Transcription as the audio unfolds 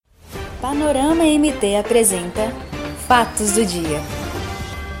Panorama MT apresenta Fatos do Dia.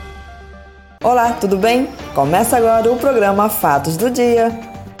 Olá, tudo bem? Começa agora o programa Fatos do Dia.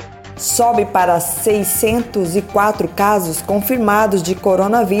 Sobe para 604 casos confirmados de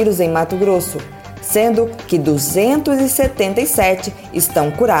coronavírus em Mato Grosso, sendo que 277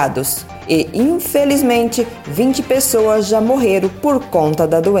 estão curados e, infelizmente, 20 pessoas já morreram por conta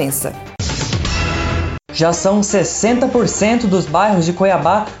da doença. Já são 60% dos bairros de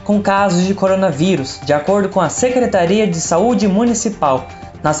Cuiabá com casos de coronavírus, de acordo com a Secretaria de Saúde Municipal.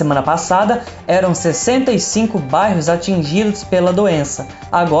 Na semana passada, eram 65 bairros atingidos pela doença.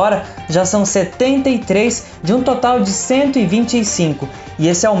 Agora, já são 73 de um total de 125. E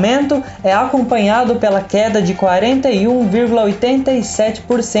esse aumento é acompanhado pela queda de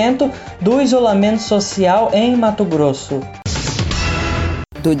 41,87% do isolamento social em Mato Grosso.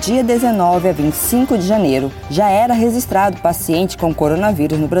 Do dia 19 a 25 de janeiro, já era registrado paciente com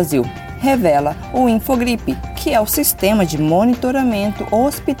coronavírus no Brasil, revela o Infogripe, que é o sistema de monitoramento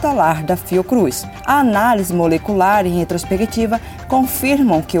hospitalar da Fiocruz. A análise molecular e retrospectiva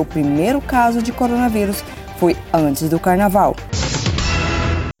confirmam que o primeiro caso de coronavírus foi antes do carnaval.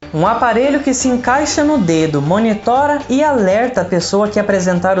 Um aparelho que se encaixa no dedo, monitora e alerta a pessoa que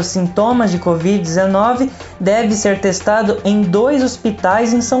apresentar os sintomas de Covid-19 deve ser testado em 2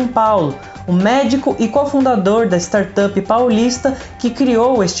 hospitais em São Paulo. O médico e cofundador da startup paulista que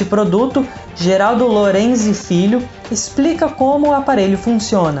criou este produto, Geraldo Lorenzi Filho, explica como o aparelho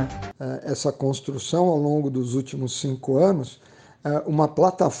funciona. Essa construção ao longo dos últimos 5 anos é uma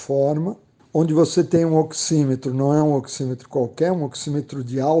plataforma onde você tem um oxímetro, não é um oxímetro qualquer, um oxímetro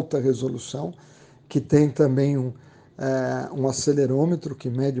de alta resolução, que tem também um acelerômetro que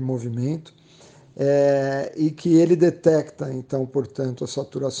mede movimento, e que ele detecta, então, portanto, a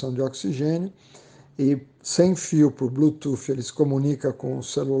saturação de oxigênio, e sem fio por Bluetooth ele se comunica com o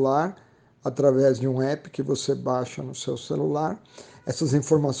celular através de um app que você baixa no seu celular. Essas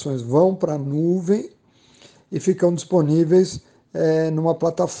informações vão para a nuvem e ficam disponíveis numa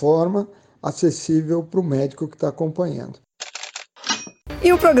plataforma acessível para o médico que está acompanhando.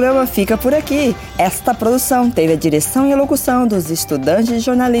 E o programa fica por aqui. Esta produção teve a direção e a locução dos estudantes de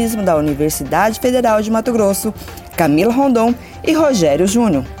jornalismo da Universidade Federal de Mato Grosso, Camila Rondon e Rogério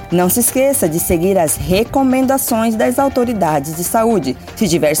Júnior. Não se esqueça de seguir as recomendações das autoridades de saúde. Se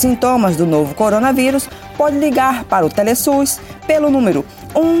tiver sintomas do novo coronavírus, pode ligar para o Telesus pelo número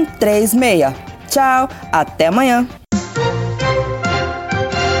 136. Tchau, até amanhã!